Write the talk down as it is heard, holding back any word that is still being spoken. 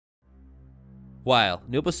While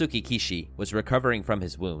Nobusuke Kishi was recovering from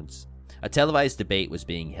his wounds, a televised debate was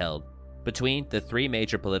being held between the three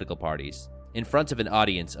major political parties in front of an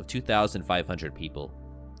audience of 2,500 people.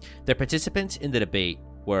 The participants in the debate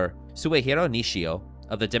were Suehiro Nishio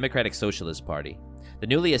of the Democratic Socialist Party, the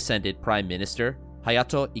newly ascended Prime Minister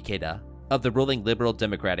Hayato Ikeda of the ruling Liberal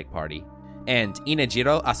Democratic Party, and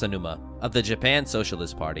Inejiro Asanuma of the Japan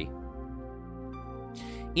Socialist Party.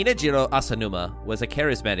 Inejiro Asanuma was a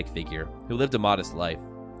charismatic figure who lived a modest life.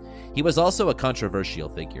 He was also a controversial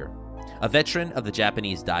figure, a veteran of the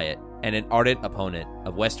Japanese Diet and an ardent opponent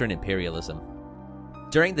of Western imperialism.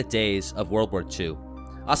 During the days of World War II,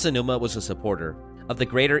 Asanuma was a supporter of the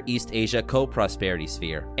Greater East Asia Co-Prosperity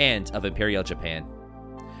Sphere and of Imperial Japan.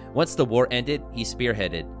 Once the war ended, he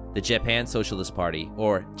spearheaded the Japan Socialist Party,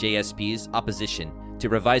 or JSP's, opposition to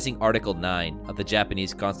revising Article 9 of the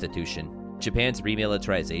Japanese Constitution, Japan's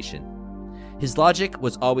remilitarization. His logic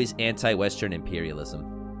was always anti-Western imperialism.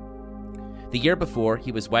 The year before,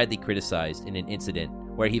 he was widely criticized in an incident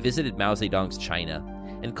where he visited Mao Zedong's China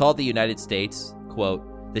and called the United States, quote,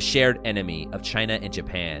 the shared enemy of China and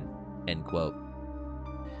Japan, end quote.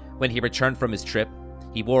 When he returned from his trip,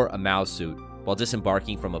 he wore a Mao suit while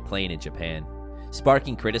disembarking from a plane in Japan,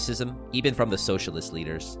 sparking criticism even from the socialist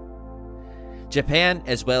leaders. Japan,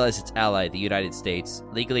 as well as its ally, the United States,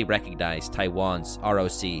 legally recognized Taiwan's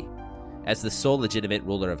ROC as the sole legitimate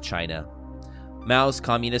ruler of China. Mao's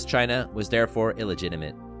communist China was therefore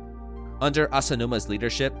illegitimate. Under Asanuma's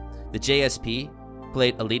leadership, the JSP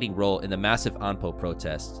played a leading role in the massive Anpo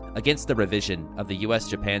protests against the revision of the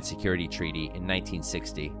US-Japan Security Treaty in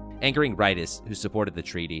 1960, angering rightists who supported the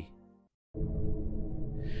treaty.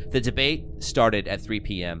 The debate started at 3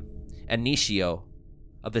 p.m., and Nishio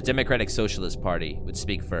of the Democratic Socialist Party would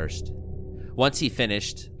speak first. Once he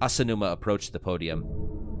finished, Asanuma approached the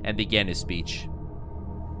podium and began his speech.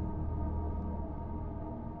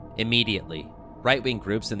 Immediately, right-wing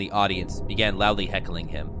groups in the audience began loudly heckling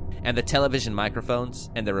him, and the television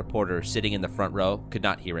microphones and the reporter sitting in the front row could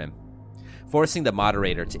not hear him, forcing the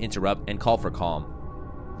moderator to interrupt and call for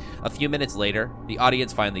calm. A few minutes later, the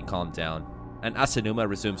audience finally calmed down, and Asanuma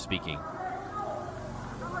resumed speaking.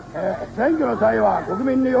 選挙の際は国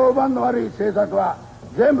民に評判の悪い政策は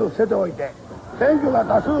全部捨てておいて選挙が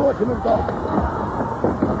多数を占めると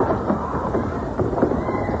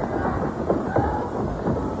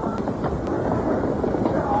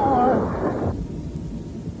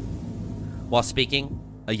While speaking,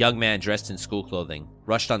 a young man dressed in school clothing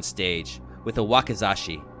rushed on stage with a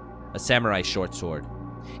wakizashi, a samurai short sword.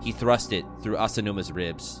 He thrust it through Asanuma's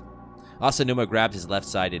ribs. Asanuma grabbed his left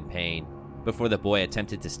side in pain before the boy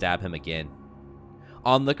attempted to stab him again.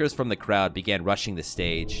 Onlookers from the crowd began rushing the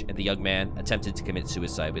stage, and the young man attempted to commit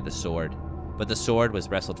suicide with the sword, but the sword was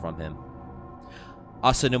wrestled from him.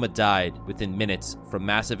 Asanuma died within minutes from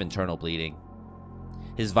massive internal bleeding.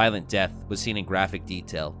 His violent death was seen in graphic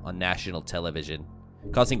detail on national television,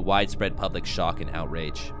 causing widespread public shock and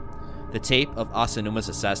outrage. The tape of Asanuma's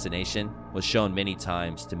assassination was shown many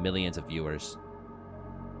times to millions of viewers.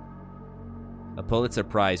 A Pulitzer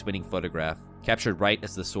Prize-winning photograph, captured right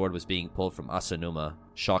as the sword was being pulled from Asanuma,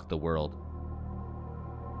 shocked the world.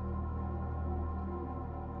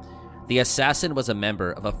 The assassin was a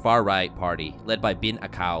member of a far-right party led by Bin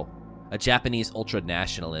Akao, a Japanese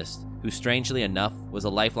ultra-nationalist who, strangely enough, was a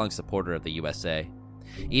lifelong supporter of the USA.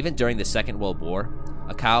 Even during the Second World War,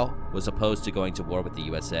 Akao was opposed to going to war with the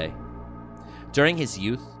USA. During his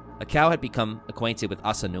youth, Akao had become acquainted with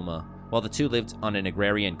Asanuma while the two lived on an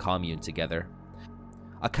agrarian commune together.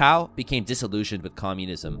 Akao became disillusioned with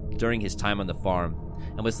communism during his time on the farm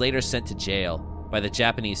and was later sent to jail by the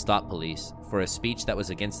Japanese thought police for a speech that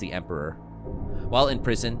was against the emperor. While in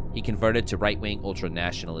prison, he converted to right-wing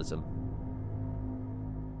ultranationalism.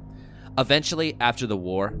 Eventually, after the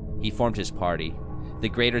war, he formed his party, the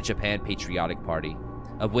Greater Japan Patriotic Party,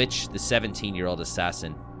 of which the 17-year-old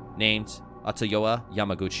assassin, named Atoyoa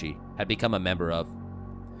Yamaguchi, had become a member of.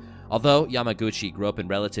 Although Yamaguchi grew up in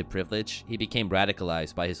relative privilege, he became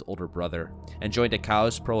radicalized by his older brother and joined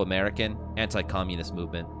Akao's pro-American, anti-communist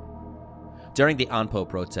movement. During the Anpo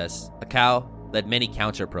protests, Akao led many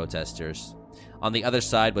counter-protesters. On the other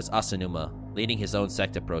side was Asanuma, leading his own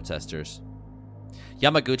sect of protesters.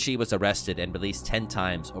 Yamaguchi was arrested and released 10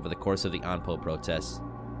 times over the course of the Anpo protests,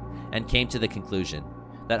 and came to the conclusion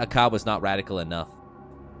that Akao was not radical enough.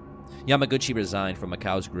 Yamaguchi resigned from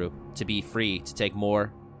Akao's group to be free to take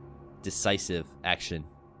more decisive action.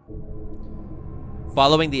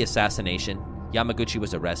 Following the assassination, Yamaguchi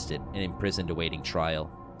was arrested and imprisoned awaiting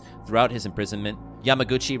trial. Throughout his imprisonment,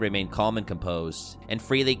 Yamaguchi remained calm and composed, and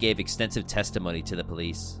freely gave extensive testimony to the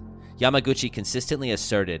police. Yamaguchi consistently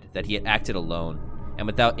asserted that he had acted alone and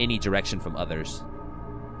without any direction from others.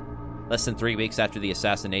 Less than 3 weeks after the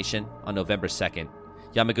assassination, on November 2nd,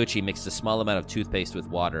 Yamaguchi mixed a small amount of toothpaste with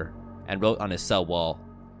water and wrote on his cell wall,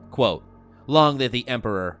 quote, "Long live the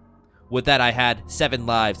Emperor! Would that I had 7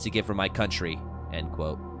 lives to give for my country," end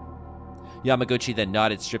quote. Yamaguchi then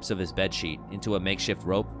knotted strips of his bedsheet into a makeshift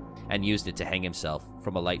rope and used it to hang himself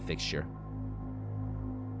from a light fixture.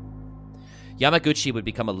 Yamaguchi would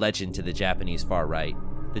become a legend to the Japanese far right.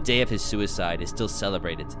 The day of his suicide is still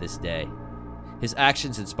celebrated to this day. His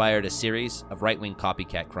actions inspired a series of right-wing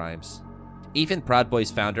copycat crimes. Even Proud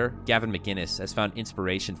Boys founder Gavin McInnes has found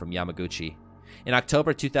inspiration from Yamaguchi. In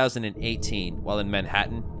October 2018, while in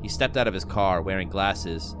Manhattan, he stepped out of his car wearing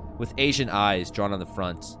glasses, with Asian eyes drawn on the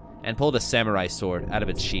front, and pulled a samurai sword out of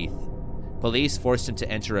its sheath. Police forced him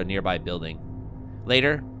to enter a nearby building.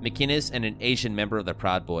 Later, McInnes and an Asian member of the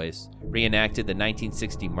Proud Boys reenacted the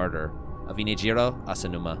 1960 murder of Inejiro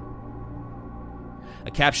Asanuma.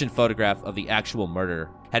 A captioned photograph of the actual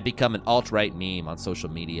murder had become an alt-right meme on social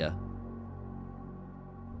media.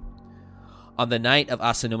 On the night of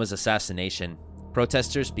Asanuma's assassination,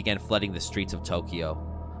 protesters began flooding the streets of Tokyo,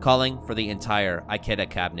 calling for the entire Ikeda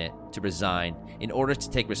cabinet to resign in order to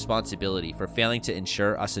take responsibility for failing to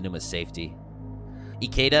ensure Asanuma's safety.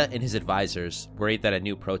 Ikeda and his advisors worried that a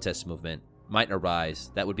new protest movement might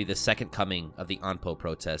arise that would be the second coming of the Anpo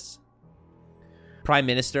protests. Prime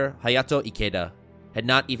Minister Hayato Ikeda had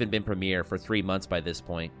not even been premier for 3 months by this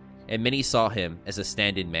point, and many saw him as a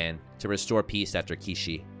stand-in man to restore peace after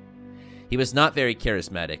Kishi. He was not very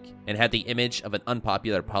charismatic and had the image of an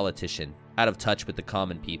unpopular politician, out of touch with the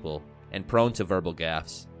common people and prone to verbal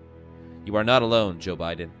gaffes. You are not alone, Joe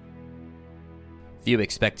Biden. Few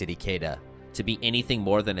expected Ikeda to be anything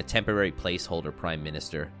more than a temporary placeholder prime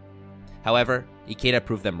minister. However, Ikeda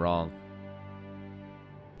proved them wrong.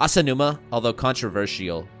 Asanuma, although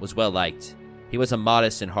controversial, was well liked. He was a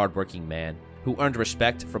modest and hardworking man who earned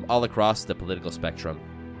respect from all across the political spectrum.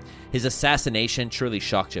 His assassination truly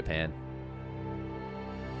shocked Japan.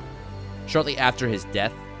 Shortly after his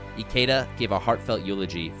death, Ikeda gave a heartfelt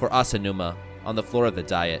eulogy for Asanuma on the floor of the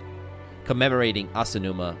Diet, commemorating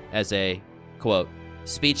Asanuma as a, quote,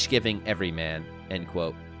 speech-giving everyman, end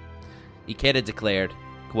quote. Ikeda declared,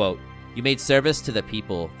 quote, "You made service to the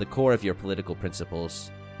people the core of your political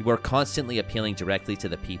principles. You were constantly appealing directly to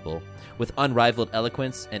the people, with unrivaled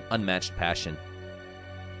eloquence and unmatched passion.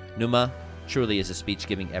 Numa truly is a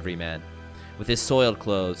speech-giving everyman, with his soiled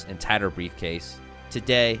clothes and tattered briefcase,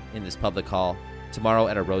 today in this public hall, tomorrow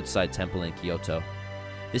at a roadside temple in Kyoto.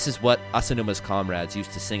 This is what Asanuma's comrades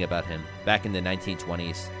used to sing about him back in the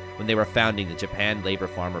 1920s, when they were founding the Japan Labor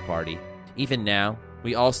Farmer Party. Even now,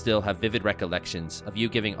 we all still have vivid recollections of you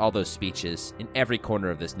giving all those speeches in every corner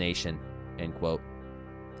of this nation," end quote.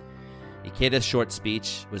 Ikeda's short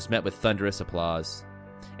speech was met with thunderous applause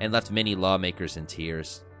and left many lawmakers in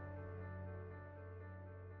tears.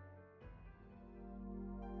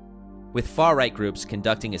 With far-right groups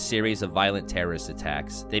conducting a series of violent terrorist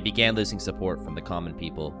attacks, they began losing support from the common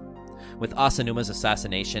people. With Asanuma's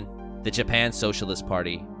assassination, the Japan Socialist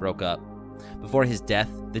Party broke up. Before his death,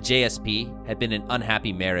 the JSP had been an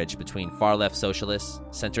unhappy marriage between far-left socialists,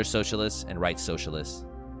 center socialists, and right socialists.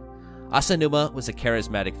 Asanuma was a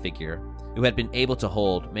charismatic figure who had been able to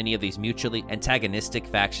hold many of these mutually antagonistic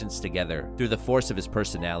factions together through the force of his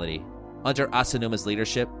personality. Under Asanuma's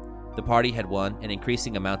leadership, the party had won an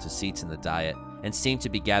increasing amount of seats in the Diet and seemed to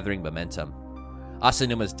be gathering momentum.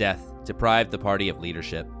 Asanuma's death deprived the party of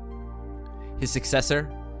leadership. His successor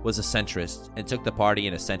was a centrist and took the party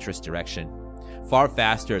in a centrist direction, far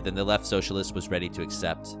faster than the left socialist was ready to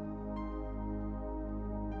accept.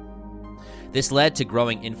 This led to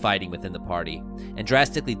growing infighting within the party and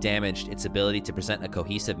drastically damaged its ability to present a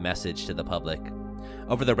cohesive message to the public.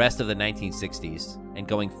 Over the rest of the 1960s and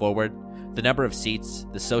going forward, the number of seats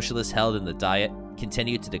the socialists held in the Diet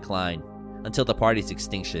continued to decline until the party's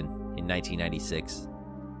extinction in 1996.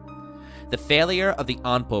 The failure of the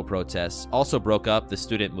Anpo protests also broke up the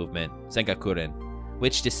student movement, Sengakuren,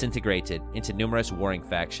 which disintegrated into numerous warring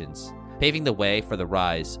factions, paving the way for the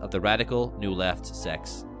rise of the radical New Left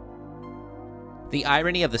sects. The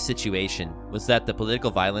irony of the situation was that the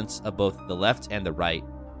political violence of both the left and the right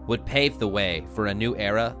would pave the way for a new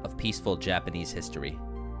era of peaceful Japanese history.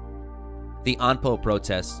 The Anpo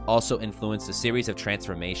protests also influenced a series of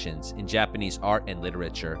transformations in Japanese art and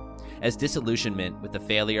literature, as disillusionment with the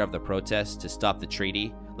failure of the protests to stop the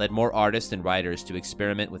treaty led more artists and writers to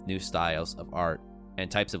experiment with new styles of art and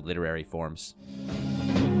types of literary forms.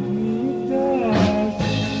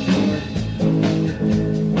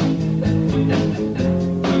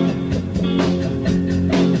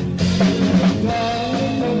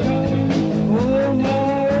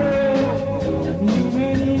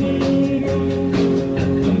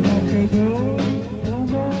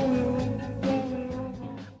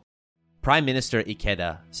 Prime Minister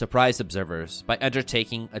Ikeda surprised observers by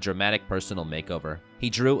undertaking a dramatic personal makeover. He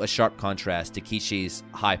drew a sharp contrast to Kishi's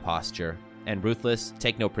high posture and ruthless,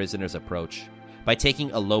 take-no-prisoners approach by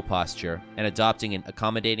taking a low posture and adopting an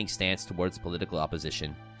accommodating stance towards political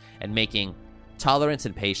opposition, and making tolerance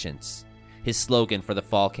and patience his slogan for the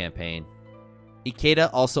fall campaign. Ikeda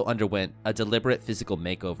also underwent a deliberate physical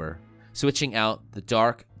makeover, switching out the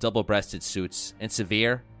dark, double-breasted suits and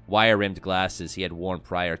severe, wire-rimmed glasses he had worn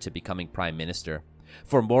prior to becoming prime minister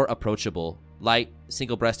for more approachable, light,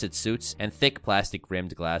 single-breasted suits and thick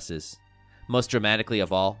plastic-rimmed glasses. Most dramatically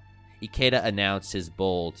of all, Ikeda announced his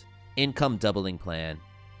bold, income-doubling plan,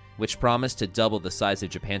 which promised to double the size of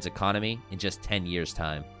Japan's economy in just 10 years'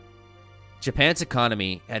 time. Japan's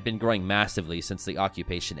economy had been growing massively since the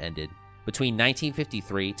occupation ended. Between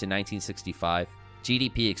 1953 to 1965,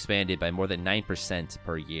 GDP expanded by more than 9%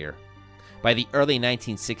 per year. By the early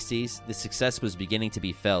 1960s, the success was beginning to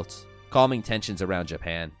be felt, calming tensions around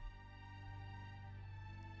Japan.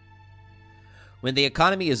 When the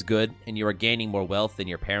economy is good and you are gaining more wealth than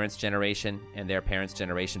your parents' generation and their parents'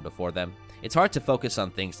 generation before them, it's hard to focus on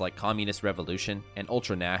things like communist revolution and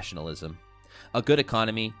ultranationalism. A good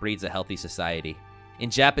economy breeds a healthy society. In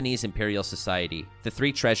Japanese imperial society, the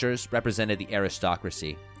three treasures represented the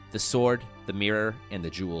aristocracy: the sword, the mirror, and the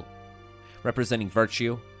jewel, representing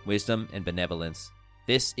virtue, wisdom, and benevolence,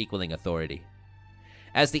 this equaling authority.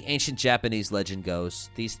 As the ancient Japanese legend goes,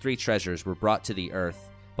 these three treasures were brought to the earth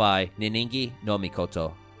by Ninigi no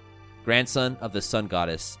Mikoto, grandson of the sun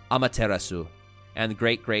goddess Amaterasu, and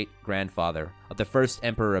great-great-grandfather of the first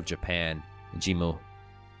emperor of Japan, Jimmu.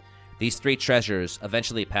 These three treasures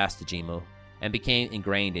eventually passed to Jimmu and became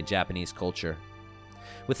ingrained in Japanese culture.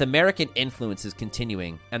 With American influences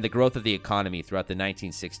continuing and the growth of the economy throughout the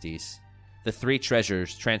 1960s, the three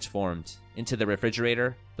treasures transformed into the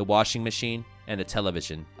refrigerator, the washing machine, and the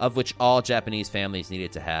television, of which all Japanese families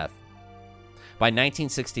needed to have. By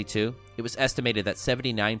 1962, it was estimated that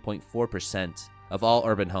 79.4% of all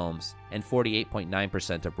urban homes and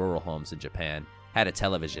 48.9% of rural homes in Japan had a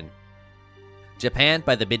television. Japan,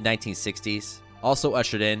 by the mid-1960s, also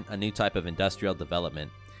ushered in a new type of industrial development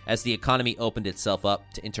as the economy opened itself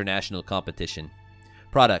up to international competition.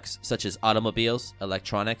 Products such as automobiles,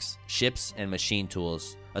 electronics, ships, and machine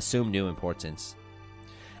tools assumed new importance.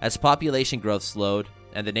 As population growth slowed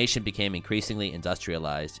and the nation became increasingly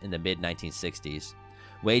industrialized in the mid-1960s,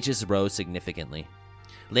 wages rose significantly.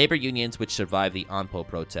 Labor unions which survived the Anpo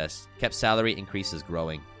protests kept salary increases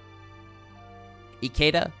growing.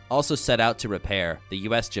 Ikeda also set out to repair the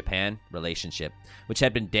US-Japan relationship, which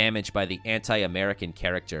had been damaged by the anti-American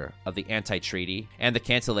character of the anti-treaty and the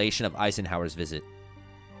cancellation of Eisenhower's visit.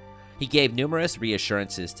 He gave numerous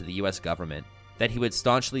reassurances to the US government that he would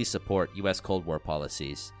staunchly support US Cold War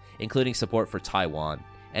policies, including support for Taiwan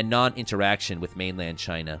and non-interaction with mainland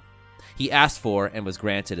China. He asked for and was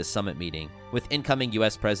granted a summit meeting with incoming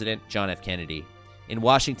US President John F. Kennedy in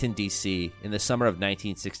Washington, D.C. in the summer of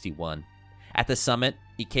 1961. At the summit,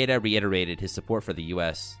 Ikeda reiterated his support for the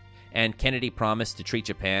US, and Kennedy promised to treat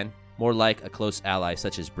Japan more like a close ally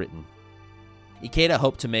such as Britain. Ikeda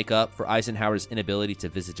hoped to make up for Eisenhower's inability to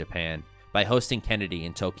visit Japan by hosting Kennedy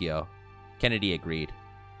in Tokyo. Kennedy agreed.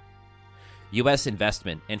 U.S.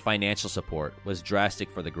 investment and financial support was drastic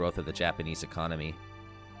for the growth of the Japanese economy.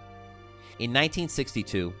 In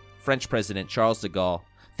 1962, French President Charles de Gaulle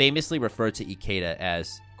famously referred to Ikeda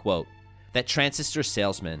as, quote, that transistor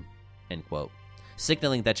salesman, end quote,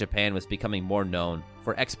 signaling that Japan was becoming more known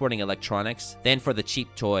for exporting electronics than for the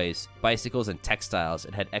cheap toys, bicycles, and textiles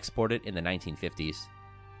it had exported in the 1950s.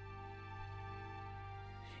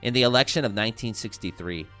 In the election of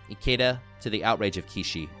 1963, Ikeda, to the outrage of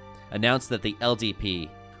Kishi, announced that the LDP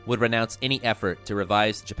would renounce any effort to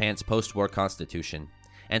revise Japan's post-war constitution,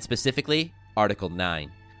 and specifically Article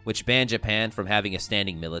 9, which banned Japan from having a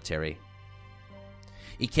standing military.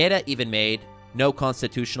 Ikeda even made "No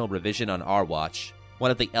constitutional revision on our watch" one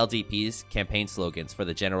of the LDP's campaign slogans for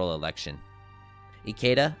the general election.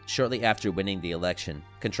 Ikeda, shortly after winning the election,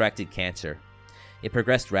 contracted cancer. It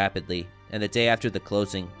progressed rapidly, and the day after the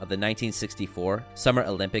closing of the 1964 Summer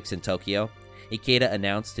Olympics in Tokyo, Ikeda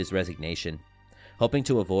announced his resignation. Hoping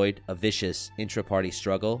to avoid a vicious intra-party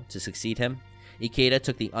struggle to succeed him, Ikeda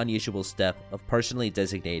took the unusual step of personally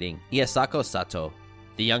designating Iesaku Sato,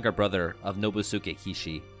 the younger brother of Nobusuke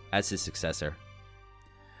Kishi, as his successor.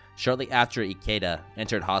 Shortly after Ikeda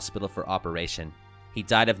entered hospital for operation, he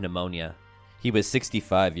died of pneumonia. He was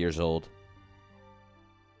 65 years old.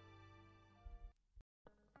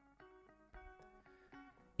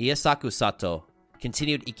 Iesaku Sato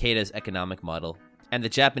continued Ikeda's economic model, and the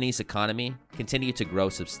Japanese economy continued to grow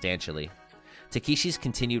substantially. Takeshi's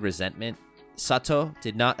continued resentment, Sato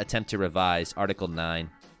did not attempt to revise Article 9.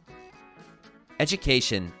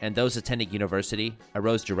 Education and those attending university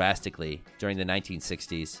arose drastically during the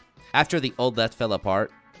 1960s. After the old left fell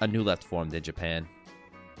apart, a new left formed in Japan.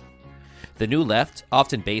 The new left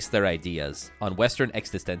often based their ideas on Western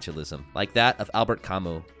existentialism, like that of Albert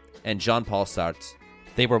Camus and Jean-Paul Sartre.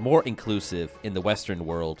 They were more inclusive in the Western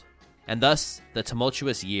world, and thus the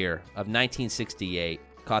tumultuous year of 1968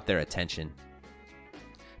 caught their attention.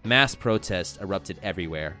 Mass protests erupted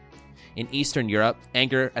everywhere. In Eastern Europe,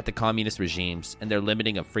 anger at the communist regimes and their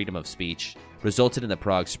limiting of freedom of speech resulted in the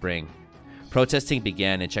Prague Spring. Protesting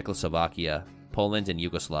began in Czechoslovakia, Poland, and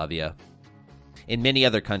Yugoslavia. In many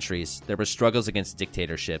other countries, there were struggles against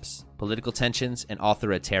dictatorships, political tensions, and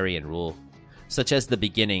authoritarian rule, such as the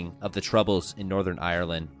beginning of the Troubles in Northern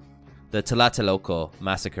Ireland, the Tlatelolco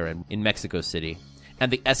massacre in Mexico City,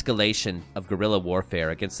 and the escalation of guerrilla warfare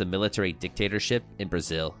against the military dictatorship in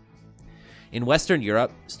Brazil. In Western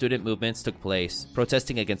Europe, student movements took place,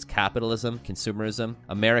 protesting against capitalism, consumerism,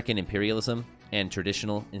 American imperialism, and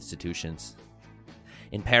traditional institutions.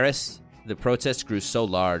 In Paris, the protests grew so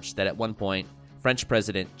large that at one point, French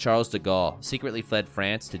President Charles de Gaulle secretly fled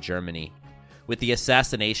France to Germany. With the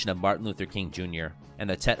assassination of Martin Luther King Jr. and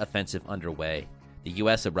the Tet Offensive underway, the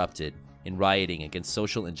U.S. erupted in rioting against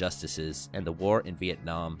social injustices and the war in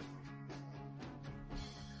Vietnam.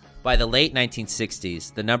 By the late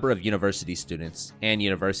 1960s, the number of university students and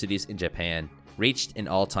universities in Japan reached an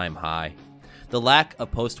all-time high. The lack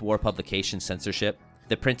of post-war publication censorship,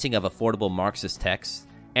 the printing of affordable Marxist texts,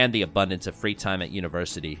 and the abundance of free time at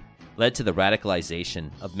university led to the radicalization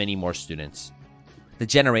of many more students. The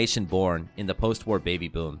generation born in the post-war baby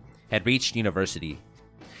boom had reached university,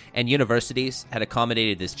 and universities had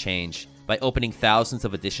accommodated this change by opening thousands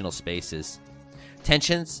of additional spaces.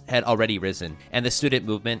 Tensions had already risen, and the student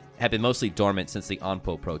movement had been mostly dormant since the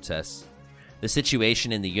Anpo protests. The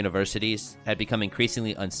situation in the universities had become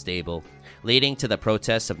increasingly unstable, leading to the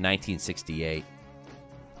protests of 1968.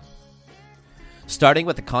 Starting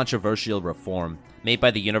with the controversial reform made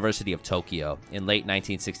by the University of Tokyo in late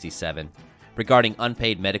 1967 regarding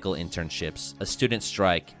unpaid medical internships, a student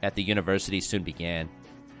strike at the university soon began.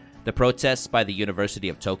 The protests by the University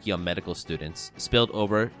of Tokyo medical students spilled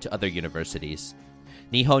over to other universities.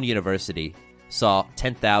 Nihon University saw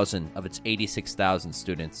 10,000 of its 86,000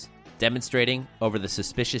 students demonstrating over the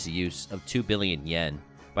suspicious use of 2 billion yen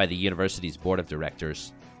by the university's board of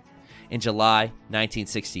directors. In July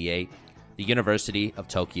 1968, the University of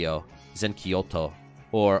Tokyo Zenkyoto,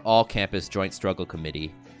 or All-Campus Joint Struggle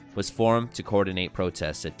Committee, was formed to coordinate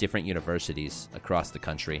protests at different universities across the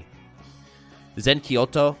country.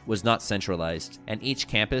 Zenkyoto was not centralized, and each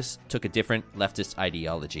campus took a different leftist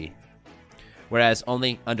ideology. Whereas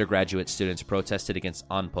only undergraduate students protested against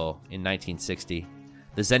Anpo in 1960,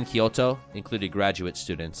 the Zenkyoto included graduate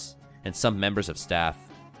students and some members of staff.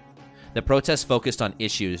 The protests focused on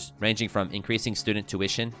issues ranging from increasing student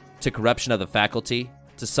tuition to corruption of the faculty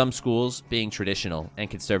to some schools being traditional and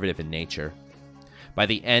conservative in nature. By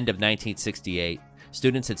the end of 1968,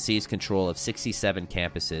 students had seized control of 67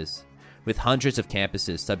 campuses, with hundreds of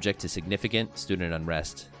campuses subject to significant student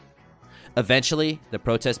unrest. Eventually, the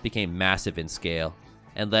protests became massive in scale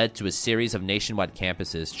and led to a series of nationwide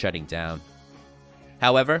campuses shutting down.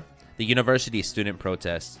 However, the university's student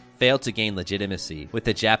protests failed to gain legitimacy with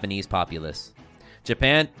the Japanese populace.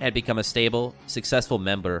 Japan had become a stable, successful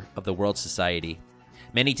member of the world society.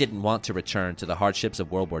 Many didn't want to return to the hardships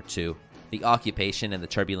of World War II, the occupation, and the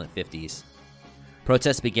turbulent 50s.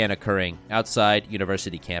 Protests began occurring outside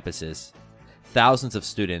university campuses. Thousands of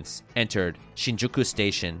students entered Shinjuku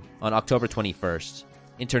Station on October 21st,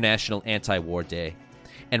 International Anti-War Day,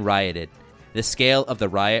 and rioted. The scale of the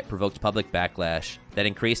riot provoked public backlash that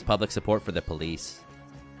increased public support for the police,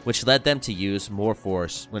 which led them to use more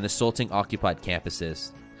force when assaulting occupied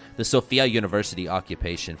campuses. The Sophia University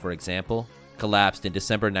occupation, for example, collapsed in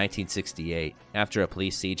December 1968 after a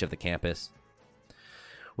police siege of the campus.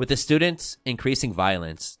 With the students' increasing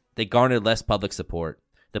violence, they garnered less public support.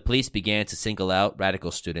 The police began to single out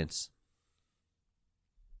radical students.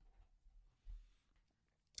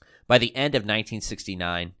 By the end of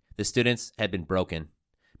 1969, the students had been broken.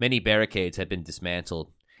 Many barricades had been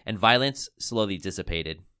dismantled, and violence slowly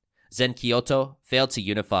dissipated. Zenkyoto failed to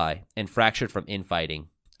unify and fractured from infighting.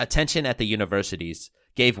 Attention at the universities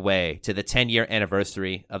gave way to the 10-year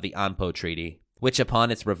anniversary of the Anpo Treaty, which upon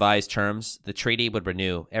its revised terms, the treaty would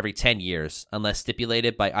renew every 10 years unless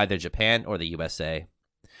stipulated by either Japan or the USA.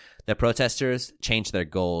 The protesters changed their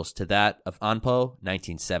goals to that of Anpo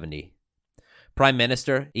 1970. Prime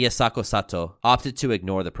Minister Iesaku Sato opted to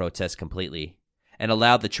ignore the protests completely, and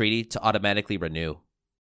allowed the treaty to automatically renew.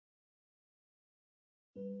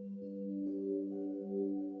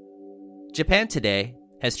 Japan today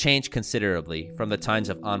has changed considerably from the times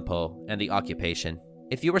of Anpo and the occupation.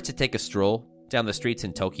 If you were to take a stroll down the streets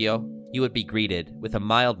in Tokyo, you would be greeted with a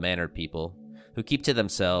mild-mannered people who keep to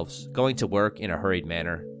themselves, going to work in a hurried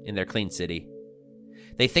manner in their clean city.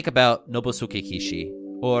 They think about Nobusuke Kishi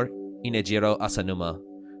or Inejiro Asanuma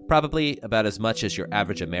probably about as much as your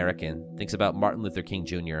average American thinks about Martin Luther King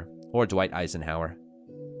Jr. or Dwight Eisenhower.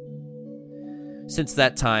 Since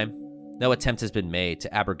that time, no attempt has been made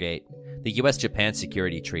to abrogate the U.S.-Japan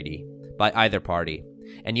Security Treaty by either party,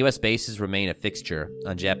 and U.S. bases remain a fixture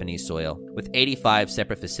on Japanese soil, with 85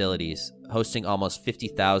 separate facilities hosting almost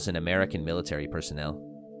 50,000 American military personnel.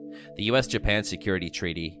 The U.S.-Japan Security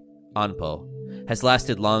Treaty, ANPO, has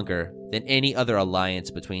lasted longer than any other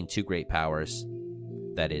alliance between two great powers.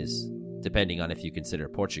 That is, depending on if you consider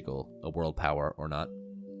Portugal a world power or not.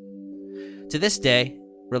 To this day,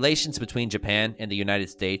 relations between Japan and the United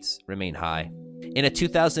States remain high. In a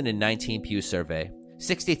 2019 Pew survey,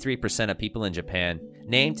 63% of people in Japan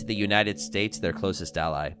named the United States their closest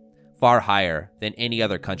ally, far higher than any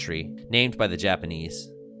other country named by the Japanese.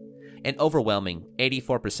 An overwhelming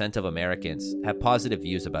 84% of Americans have positive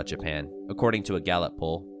views about Japan, according to a Gallup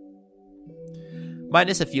poll.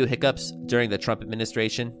 Minus a few hiccups during the Trump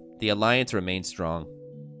administration, the alliance remains strong.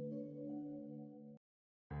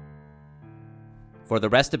 For the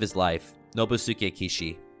rest of his life, Nobusuke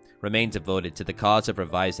Kishi remained devoted to the cause of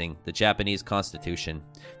revising the Japanese constitution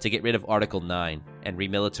to get rid of Article 9 and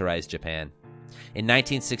remilitarize Japan. In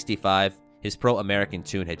 1965, his pro-American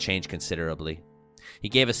tune had changed considerably. He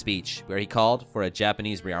gave a speech where he called for a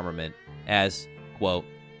Japanese rearmament as, quote,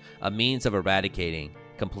 a means of eradicating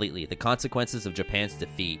completely the consequences of Japan's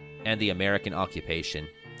defeat and the American occupation.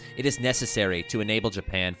 It is necessary to enable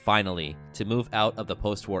Japan finally to move out of the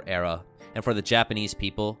post-war era and for the Japanese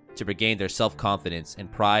people to regain their self-confidence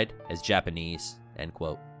and pride as Japanese, end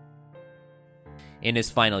quote. In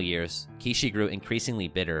his final years, Kishi grew increasingly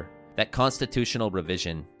bitter that constitutional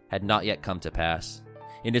revision had not yet come to pass.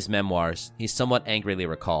 In his memoirs, he somewhat angrily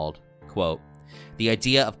recalled, quote, the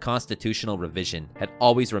idea of constitutional revision had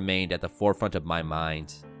always remained at the forefront of my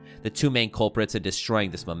mind. The two main culprits in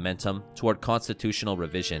destroying this momentum toward constitutional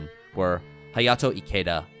revision were Hayato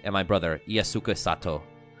Ikeda and my brother Iesuke Sato,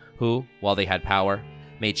 who, while they had power,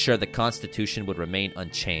 made sure the Constitution would remain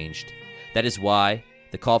unchanged. That is why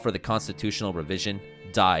the call for the constitutional revision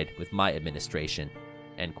died with my administration,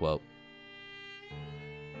 end quote.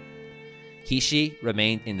 Kishi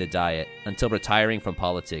remained in the Diet until retiring from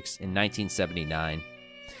politics in 1979.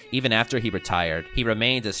 Even after he retired, he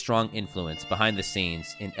remained a strong influence behind the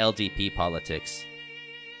scenes in LDP politics.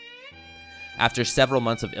 After several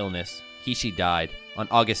months of illness, Kishi died on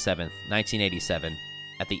August 7, 1987,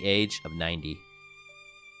 at the age of 90.